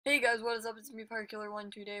Hey guys, what is up? It's me,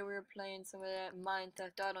 Parkiller1. Today we're playing some of that Mind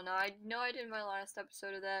Theft Auto. Now, I know I did my last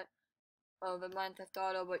episode of that, of the Mind Theft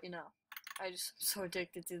Auto, but I'm so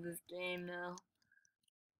addicted to this game now.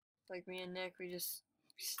 Like me and Nick, we just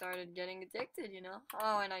started getting addicted.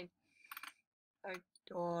 Oh, and I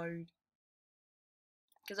died.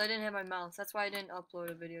 Because I didn't have my mouse. That's why I didn't upload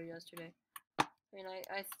a video yesterday. I mean,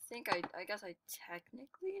 I guess I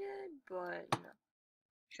technically did, but no.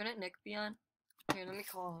 Shouldn't Nick be on? Here, let me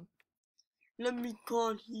call him. Let me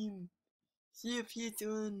call him. See if he's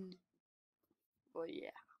on. But yeah,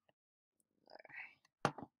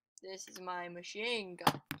 this is my machine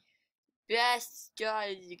gun. Best gun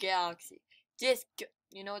in the galaxy.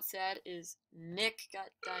 You know what's sad is Nick got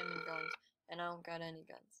diamond guns, and I don't got any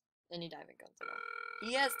diamond guns at all.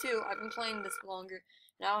 He has two. I've been playing this longer,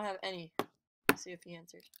 and I don't have any. Let's see if he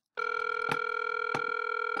answers.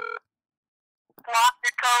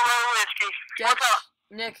 What's up?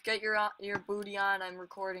 Nick, get your booty on. I'm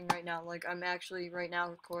recording right now. Like, I'm actually right now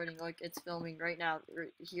recording. Like, it's filming right now.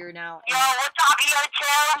 Here now. Yo, what's up,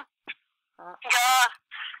 Tim?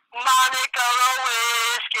 Monica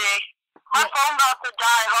Lewinsky. My phone about to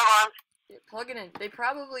die. Hold on. Yeah, plug it in. They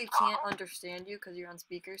probably can't understand you because you're on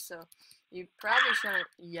speaker, so you probably shouldn't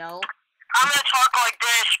yell. I'm gonna talk like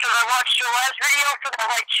this because I watched your last video for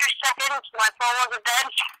like 2 seconds. My phone wasn't dead.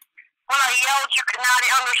 When I yelled, you could not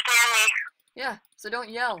understand me. Yeah, so don't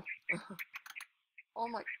yell. Oh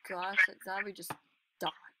my gosh, that zombie just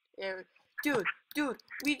died. Dude,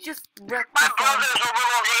 we just wrecked My the brother's a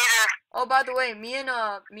little hater. Oh, by the way,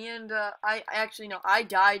 I actually no, I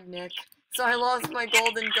died, Nick. So I lost my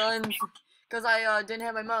golden guns because I didn't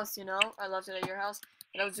have my mouse. I left it at your house,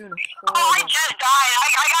 and I was doing Oh, horrible. I just died.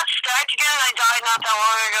 I got stacked again and I died not that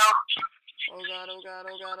long ago. Oh god, oh god,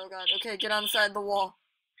 oh god, oh god. Okay, get on the side of the wall.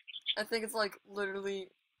 I think it's like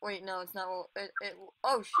literally. Wait, no, it's not.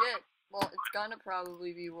 Oh shit. Well, it's gonna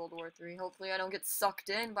probably be World War III. Hopefully, I don't get sucked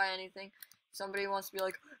in by anything. Somebody wants to be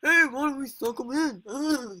like, "Hey, why don't we suck them in?"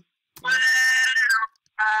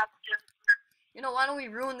 Why don't we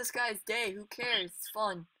ruin this guy's day? Who cares? It's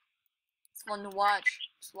fun. It's fun to watch.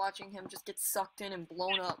 Just watching him just get sucked in and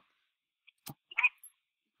blown up.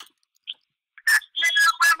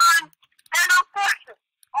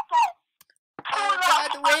 Oh, by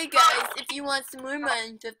the way, guys, if you want some more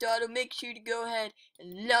Mind Theft Auto, make sure to go ahead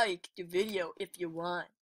and like the video if you want.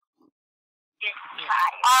 I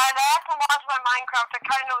have to watch my Minecraft. I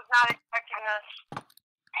kind of was not expecting this.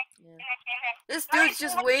 Yeah. This dude's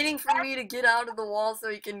just waiting for me to get out of the wall so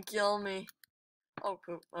he can kill me. Oh,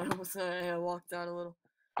 poop. I walked out a little.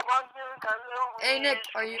 Hey, Nick,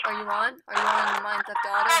 are you on? Are you on Mind Theft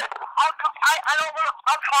Auto?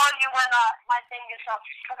 I'll call you when my thing gets up,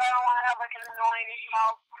 because I don't want to have like an annoying email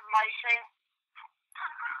from my thing.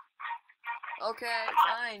 Okay,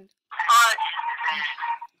 fine.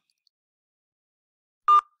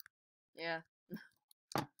 Yeah.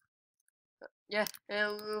 Yeah.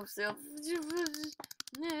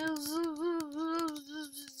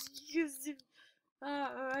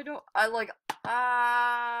 I don't. I like.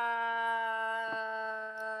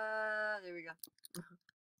 There we go.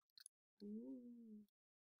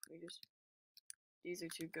 These are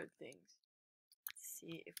two good things. Let's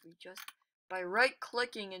see if we just by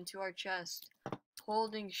right-clicking into our chest,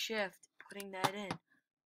 holding shift, putting that in,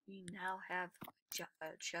 we now have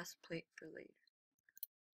a chest plate for later.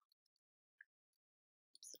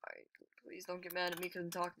 Sorry, please don't get mad at me because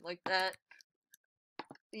I'm talking like that.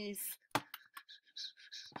 Please.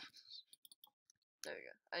 There we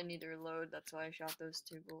go. I need to reload, that's why I shot those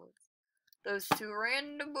two bullets. Those two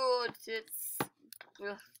random bullets,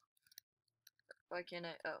 ugh. Why can't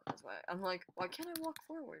I? Oh, that's why. I'm like, why can't I walk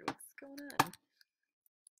forward? What's going on?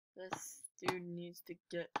 This dude needs to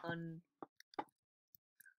get on.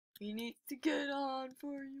 He needs to get on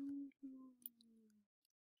for you.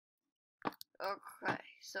 Okay,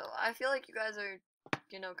 so I feel like you guys are,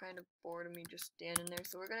 kind of bored of me just standing there.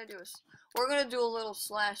 So we're gonna do a little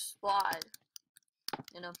slash squad.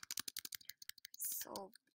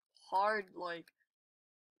 So hard, like,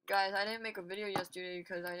 guys. I didn't make a video yesterday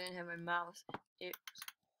because I didn't have my mouse. It was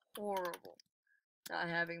horrible not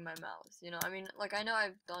having my mouse. I mean, like, I know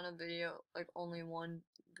I've done a video, like, only one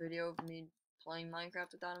video of me playing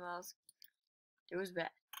Minecraft without a mouse. It was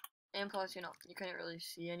bad. And plus, you couldn't really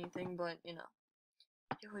see anything, but, it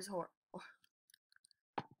was horrible.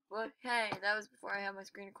 But, hey, that was before I had my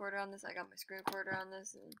screen recorder on this. I got my screen recorder on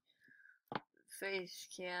this, and face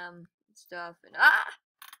cam and stuff, and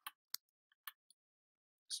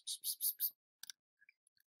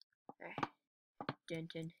Okay.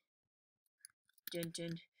 Gentian.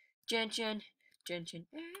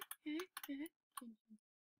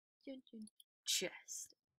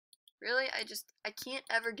 Chest. Really? I can't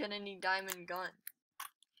ever get any diamond gun.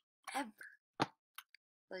 Ever.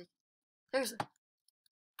 Like, seriously.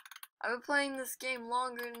 I've been playing this game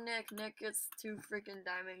longer than Nick. Nick gets 2 freaking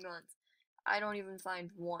diamond guns. I don't even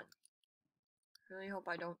find 1. Really hope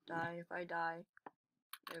I don't die. If I die, I'm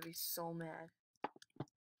gonna be so mad.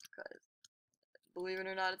 Because, believe it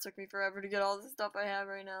or not, it took me forever to get all the stuff I have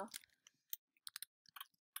right now.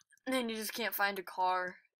 And then you just can't find a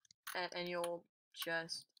car at any old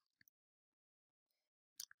chest.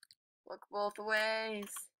 Look both ways.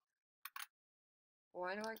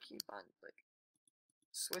 Why do I keep on, like,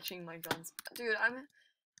 switching my guns? Dude,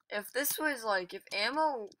 if this was, like, if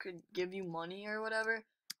ammo could give you money or whatever,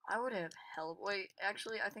 I would have wait,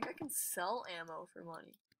 actually, I think I can sell ammo for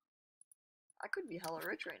money. I could be hella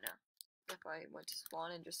rich right now if I went to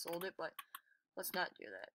spawn and just sold it, but let's not do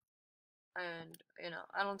that. And, you know,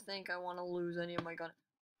 I don't think I want to lose any of my gun.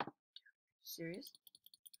 Serious?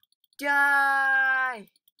 Die!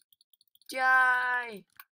 Die!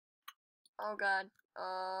 Oh god.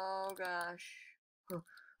 Oh gosh.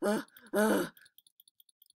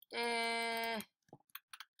 Eh.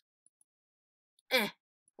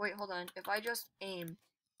 Wait, hold on. If I just aim,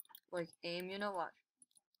 like aim, you know what?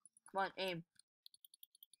 Come on, aim.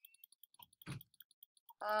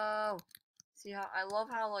 Oh. See how, I love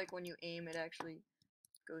how like when you aim it actually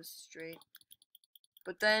goes straight.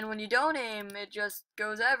 But then when you don't aim, it just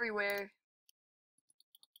goes everywhere.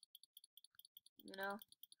 You know?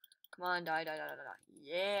 Come on, die, die, die, die, die.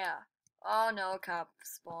 Yeah. Oh no, cop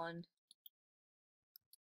spawned.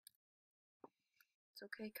 It's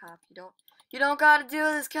okay, cop. You don't gotta do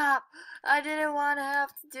this, cop. I didn't want to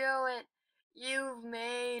have to do it. You've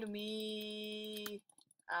made me.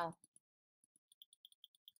 Ow.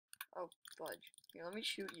 Oh, fudge. Here, let me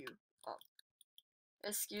shoot you up.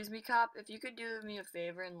 Excuse me, cop. If you could do me a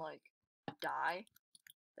favor and, like, die,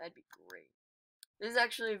 that'd be great. This is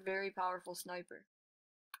actually a very powerful sniper.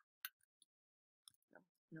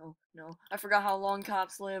 No, no, no. I forgot how long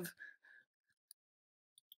cops live.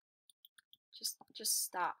 Just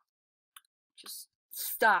stop. Just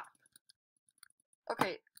stop.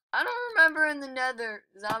 Okay, I don't remember in the Nether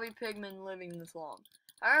zombie pigmen living this long.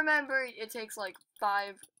 I remember it takes like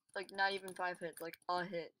 5, like not even 5 hits, like a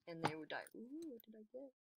hit, and they would die. Ooh, what did I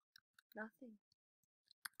get? Nothing.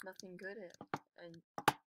 Nothing good hit. And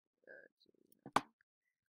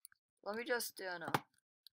let me just no.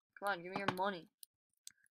 Come on, give me your money.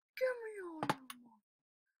 Give me all your money.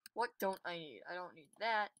 What don't I need? I don't need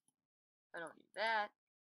that. I don't need that.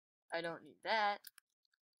 I don't need that.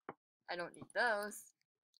 I don't need those.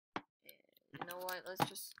 And you know what? Let's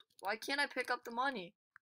just. Why can't I pick up the money?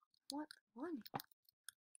 What money?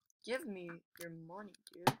 Give me your money,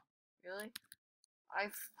 dude. Really?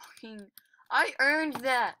 I earned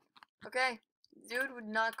that. Okay? Dude would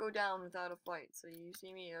not go down without a fight. So you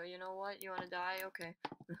see me, oh, you know what? You want to die? Okay.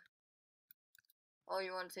 Oh,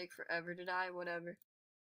 you want to take forever to die? Whatever.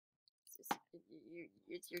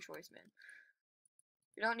 It's your choice, man.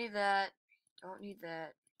 You don't need that. Don't need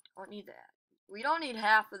that. Don't need that. We don't need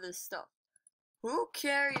half of this stuff. Who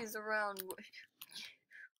carries around?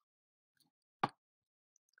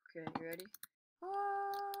 Okay, you ready?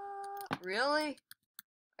 Really?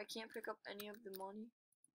 I can't pick up any of the money.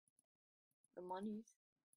 The monies.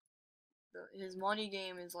 His money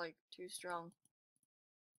game is like too strong.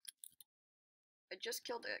 I just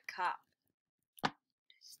killed a cop.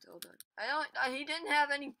 Still done. He didn't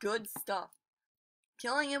have any good stuff.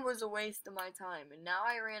 Killing him was a waste of my time, and now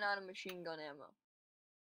I ran out of machine gun ammo.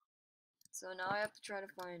 So now I have to try to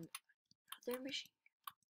find other machine.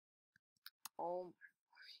 Oh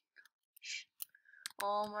my gosh.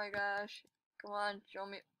 Oh my gosh. Come on, show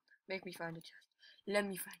me. Make me find a chest. Let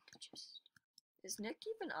me find a chest. Is Nick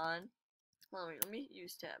even on? Hold on, wait, let me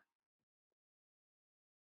use tab.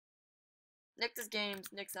 Nick does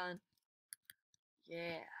games. Nick's on.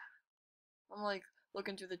 Yeah. I'm like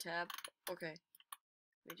looking through the tab. Okay.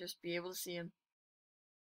 Let me just be able to see him.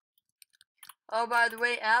 Oh, by the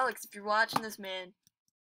way, Alex, if you're watching this, man.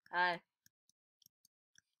 Hi.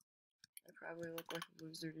 I probably look like a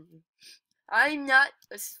loser to you. I'm not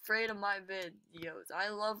afraid of my videos. I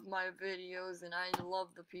love my videos, and I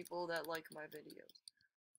love the people that like my videos.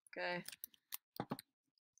 Okay?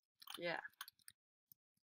 Yeah.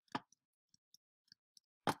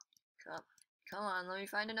 Come on, let me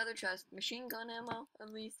find another chest. Machine gun ammo, at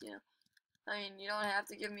least, you know. I mean, you don't have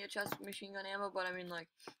to give me a chest with machine gun ammo, but I mean, like,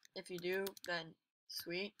 if you do, then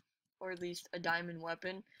sweet. Or at least a diamond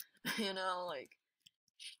weapon. You know, like,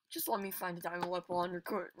 just let me find a diamond weapon on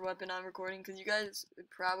recording, because you guys would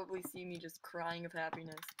probably see me just crying of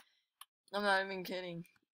happiness. I'm not even kidding.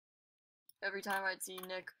 every time I'd see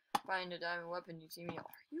Nick find a diamond weapon, you'd see me, are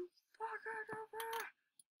you fucking over?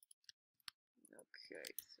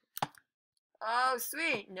 Okay. Oh,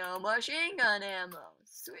 sweet. No machine gun ammo.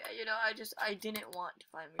 Sweet. You know, I didn't want to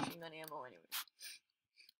find machine gun ammo anyway.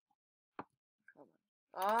 Come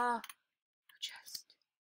on. Ah, chest.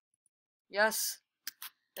 Yes.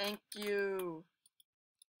 Thank you.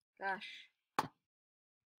 Gosh.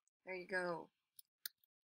 There you go.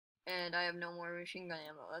 And I have no more machine gun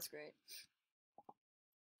ammo. That's great.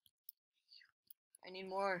 I need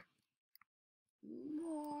more.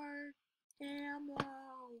 More ammo.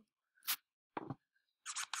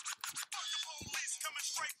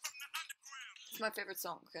 It's my favorite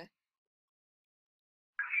song, okay?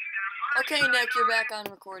 Okay, Nick, you're back on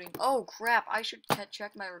recording. Oh, crap. I should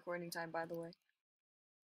check my recording time, by the way.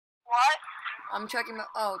 What? I'm checking my...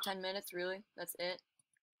 Oh, 10 minutes? Really? That's it?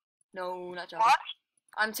 No, not joking. What?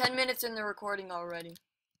 I'm 10 minutes in the recording already.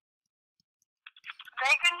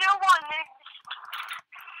 Make a new one, Nick.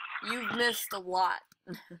 You've missed a lot.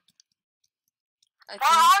 Where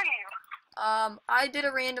are you? I did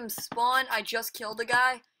a random spawn. I just killed a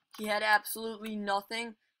guy. He had absolutely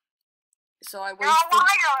nothing. So I wasted... You're a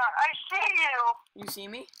liar. I see you. You see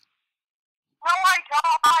me? No, I don't.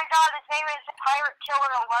 Oh my god, his name is Pirate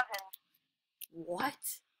Killer 11.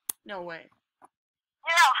 What? No way.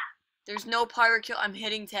 Yeah. There's no Pirate Killer. I'm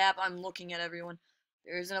hitting tab. I'm looking at everyone.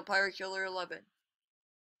 There isn't a Pirate Killer 11. And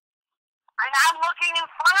I'm looking in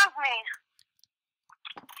front of me.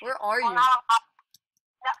 Where are you? Well, now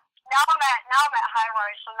I'm at high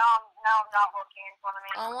rise, so now I'm not looking in front of me.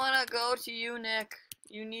 I wanna go to you, Nick.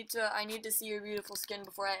 I need to see your beautiful skin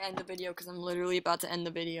before I end the video, because I'm literally about to end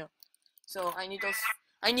the video. So I need to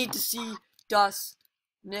see das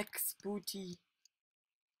Nick's booty.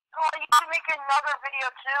 Well, you can make another video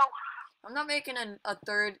too. I'm not making a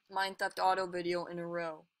third Mine Theft Auto video in a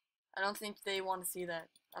row. I don't think they want to see that.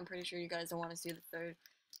 I'm pretty sure you guys don't want to see the third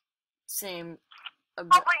same. Oh,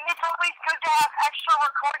 but it's always good to have extra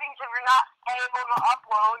recordings if you're not able to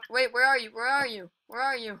upload. Wait, where are you? Where are you? Where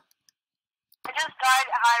are you? I just died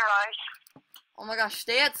at high rise. Oh my gosh,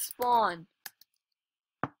 stay at spawn.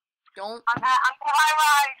 Don't. I'm at high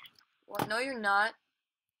rise. What? No, you're not.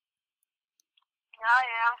 Yeah, I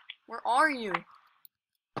am. Where are you?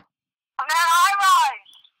 I'm at high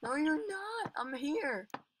rise. No, you're not. I'm here.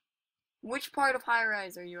 Which part of high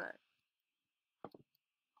rise are you at?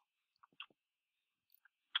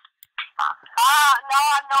 No,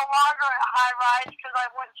 I'm no longer at high rise because I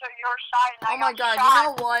went to your side and Oh my god, shot. you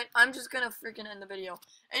know what? I'm just gonna freaking end the video.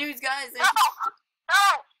 Anyways, guys, No! You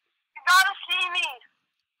gotta see me!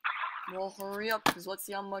 well, hurry up, because let's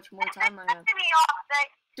see how much more time I have. It's pissing me off, Nick.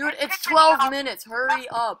 Dude, it's pissing me 12 off. minutes. Hurry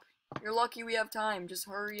up. You're lucky we have time. Just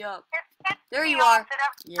hurry up. It's pissing There me you off are. that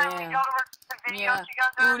every time we Yeah. go to the videos, Yeah. you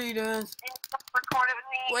guys are Booty dance. recording with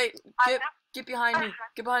me. Wait, I get behind me.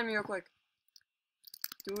 Get behind me real quick.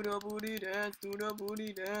 Do the booty dance. Do the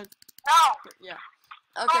booty dance. No! Yeah.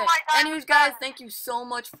 Oh Okay, my God, anyways guys, thank you so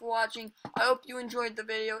much for watching. I hope you enjoyed the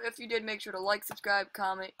video. If you did, make sure to like, subscribe,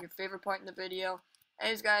 comment your favorite part in the video.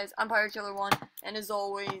 Anyways guys, I'm Pirate Killer 1, and as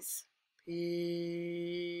always,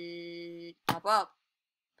 peace. Pop up,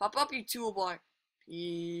 you toolbar.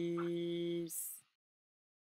 Peace.